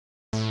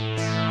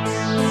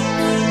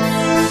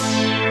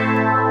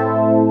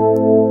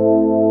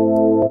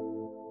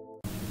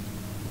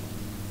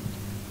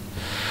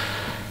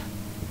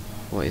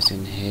What is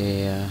in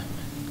here?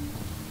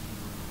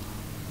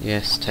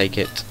 Yes, take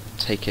it.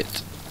 Take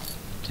it.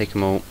 Take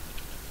them all.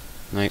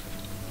 Nope.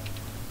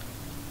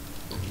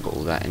 Got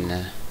all that in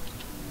there.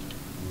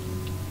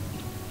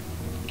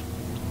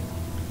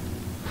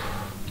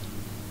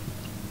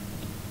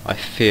 I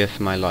fear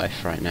for my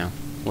life right now.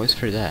 What is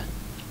through there?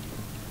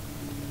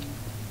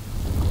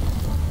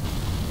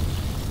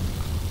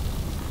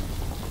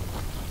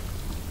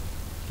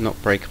 Not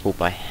breakable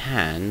by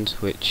hand,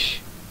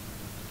 which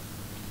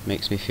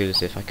makes me feel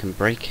as if I can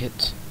break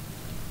it,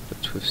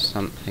 but with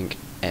something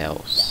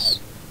else.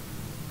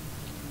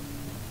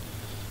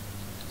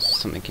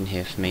 Something in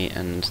here for me,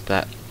 and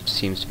that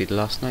seems to be the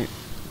last note.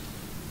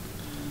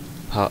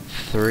 Part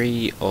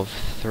 3 of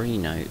 3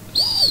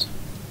 notes.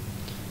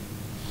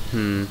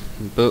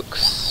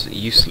 Books,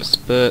 useless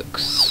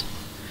books.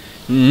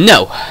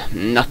 No!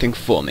 Nothing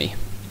for me.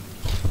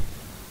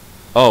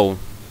 Oh,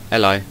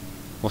 hello.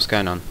 What's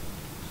going on?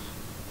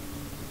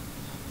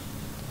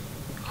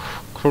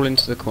 Crawl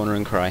into the corner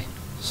and cry.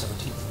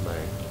 17th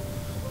May.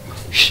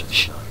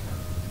 Shh.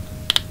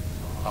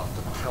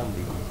 After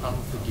pounding the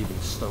unforgiving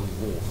stone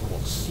wall for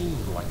what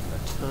seemed like an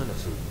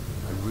eternity,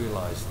 I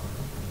realized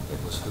it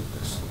was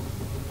hopeless.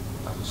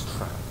 I was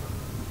trapped.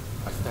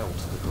 I fell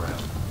to the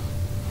ground,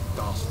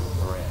 gasping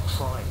for air,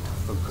 trying to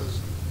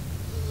focus.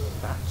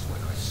 That's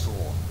when I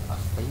saw a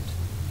faint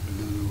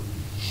blue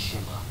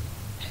shimmer.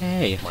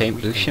 Hey, a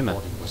faint blue shimmer. My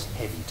body was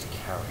heavy to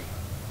carry,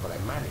 but I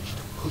managed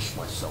to push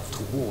myself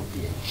toward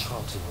the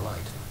enchanting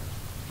light.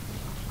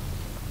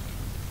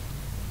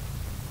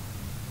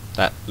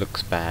 That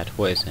looks bad.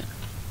 What is it?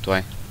 Do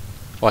I...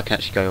 Oh, I can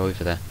actually go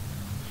over there.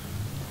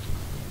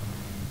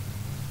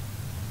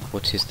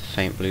 What is the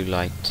faint blue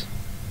light?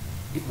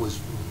 It was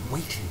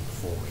waiting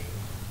for me.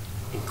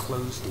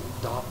 Enclosed in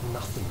dark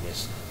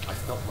nothingness, I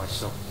felt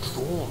myself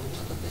drawn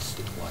to the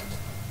mystic light.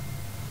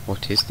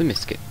 What is the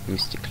mystic I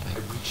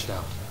light? reached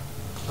out,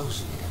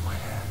 closing it in my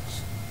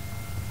hands.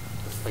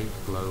 The faint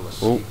glow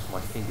escaped my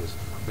fingers,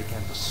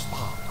 began to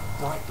spark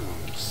brightly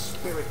and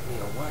spirit me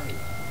away,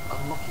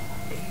 unlocking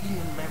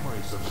alien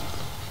memories of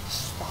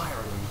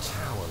spiraling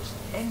towers,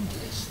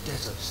 endless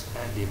deserts,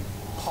 and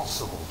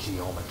impossible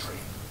geometry.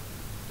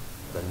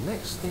 The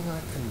next thing I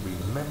can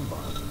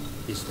remember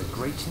is the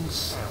grating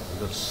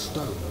sound of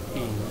stone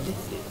being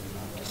lifted,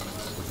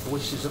 the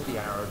voices of the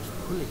Arabs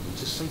pulling me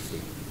to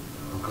safety.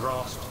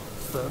 Grasped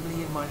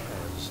firmly in my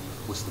hands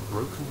was the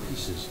broken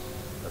pieces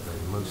of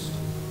a most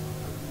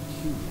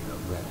peculiar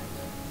relic.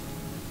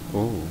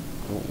 Oh,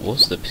 what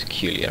was the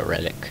peculiar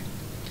relic?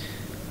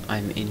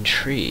 I'm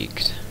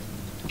intrigued.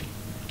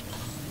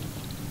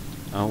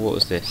 Oh, what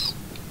was this?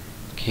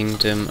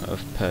 Kingdom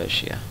of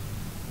Persia.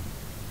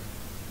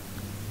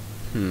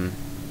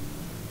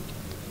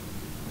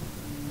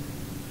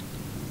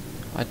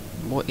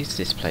 What is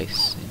this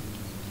place?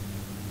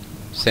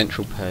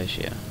 Central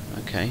Persia.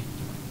 Okay.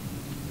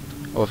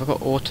 Oh, have I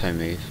got auto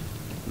move?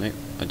 Nope,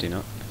 I do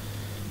not.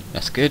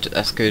 That's good,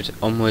 that's good.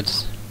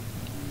 Onwards.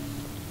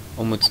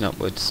 Onwards and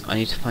upwards. I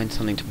need to find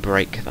something to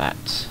break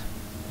that.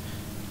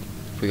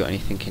 Have we got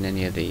anything in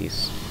any of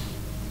these?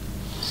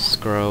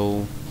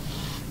 Scroll.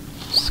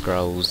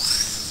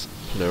 Scrolls.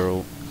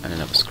 Plural. And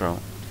another scroll.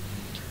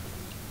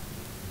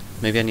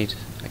 Maybe I need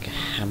like a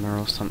hammer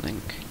or something.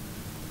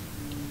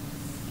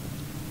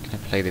 Can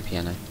I play the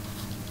piano?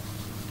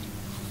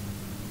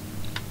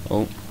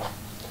 Oh.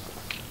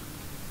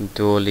 The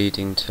door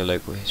leading to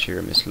local history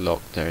room is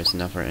locked. There is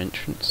another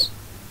entrance.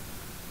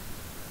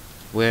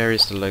 Where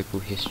is the local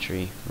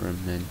history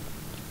room then?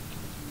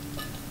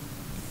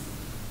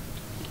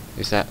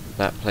 Is that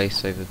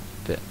place over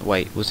there?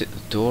 Wait, was it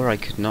the door I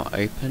could not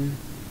open?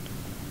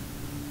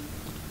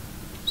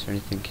 Is there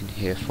anything in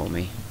here for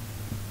me?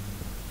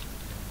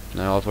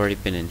 No, I've already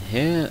been in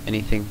here.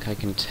 Anything I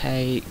can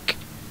take?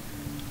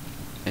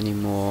 Any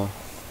more?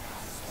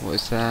 What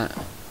is that?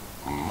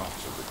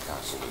 Much of the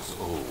castle is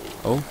old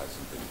Oh? and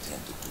hasn't been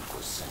tended to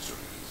for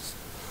centuries.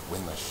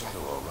 When the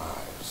shadow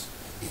arrives,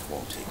 it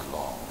won't take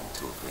long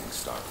until things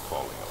start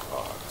falling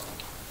apart.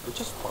 We're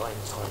just buying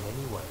time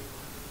anyway.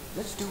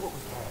 Let's do what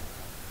we can.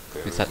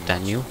 There Is that much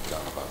Daniel? to be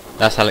done about the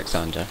That's ruins.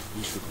 Alexander.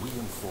 We should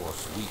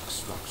reinforce weak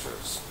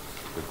structures.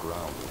 The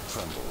ground will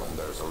tremble and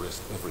there's a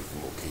risk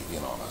everything will cave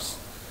in on us,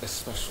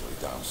 especially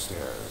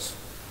downstairs.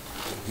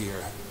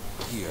 Here,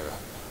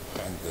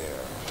 and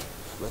there.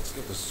 Let's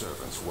get the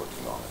servants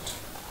working on it.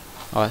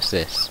 Oh, that's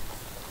this.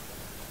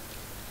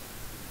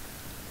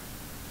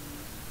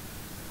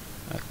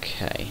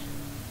 Okay.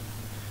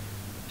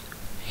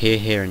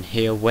 Here, and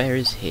here. Where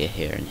is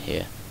here, and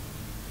here?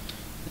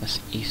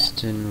 That's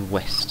eastern,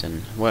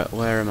 western.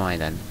 Where am I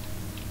then?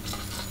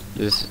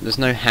 There's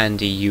no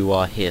handy "you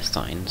are here"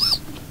 signs.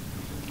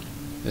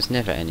 There's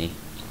never any.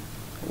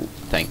 Oh,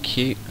 thank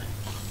you.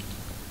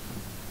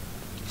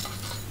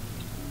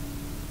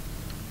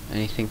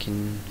 Anything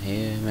in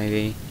here,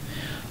 maybe?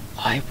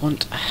 I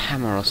want a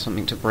hammer or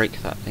something to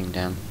break that thing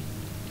down.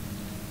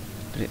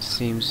 But it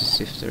seems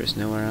as if there is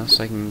nowhere else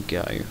I can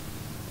go.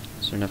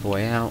 Is there another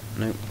way out?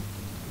 Nope.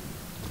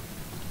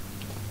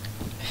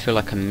 I feel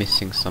like I'm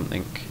missing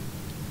something.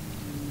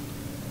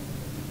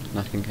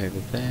 Nothing over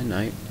there,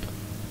 nope.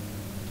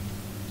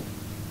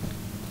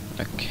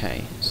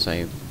 Okay, so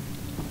I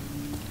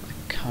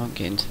can't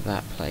get into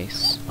that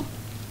place.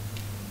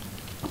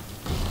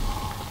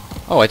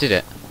 Oh, I did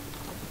it.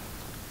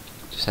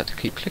 Just had to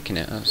keep clicking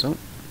it, that's all.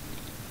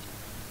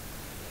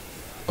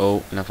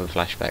 Oh, another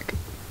flashback.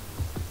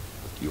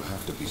 You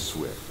have to be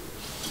swift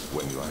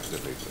when you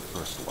activate the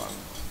first one.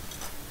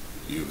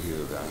 You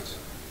hear that?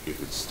 If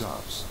it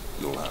stops,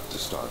 you'll have to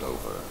start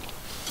over.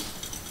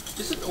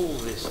 Isn't all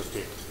this a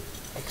bit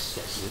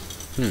excessive?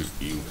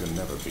 You can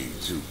never be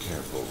too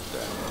careful,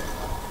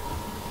 Daniel.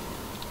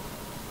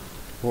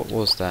 What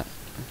was that?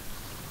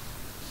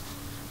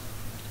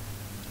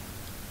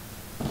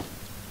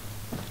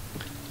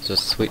 So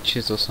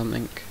switches or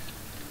something?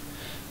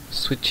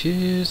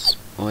 Switches,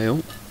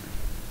 oil.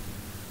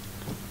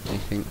 I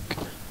think.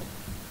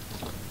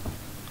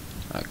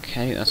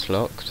 Okay, that's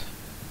locked.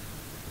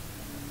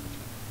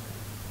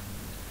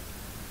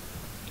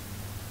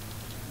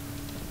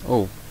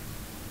 Oh,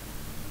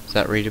 is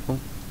that readable?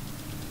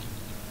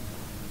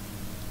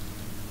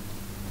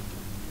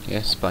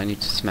 Yes, but I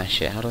need to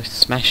smash it. How do I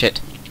smash it?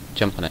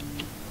 Jump on it.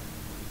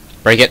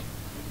 Break it!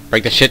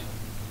 Break the shit!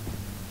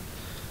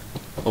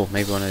 Oh,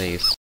 maybe one of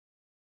these.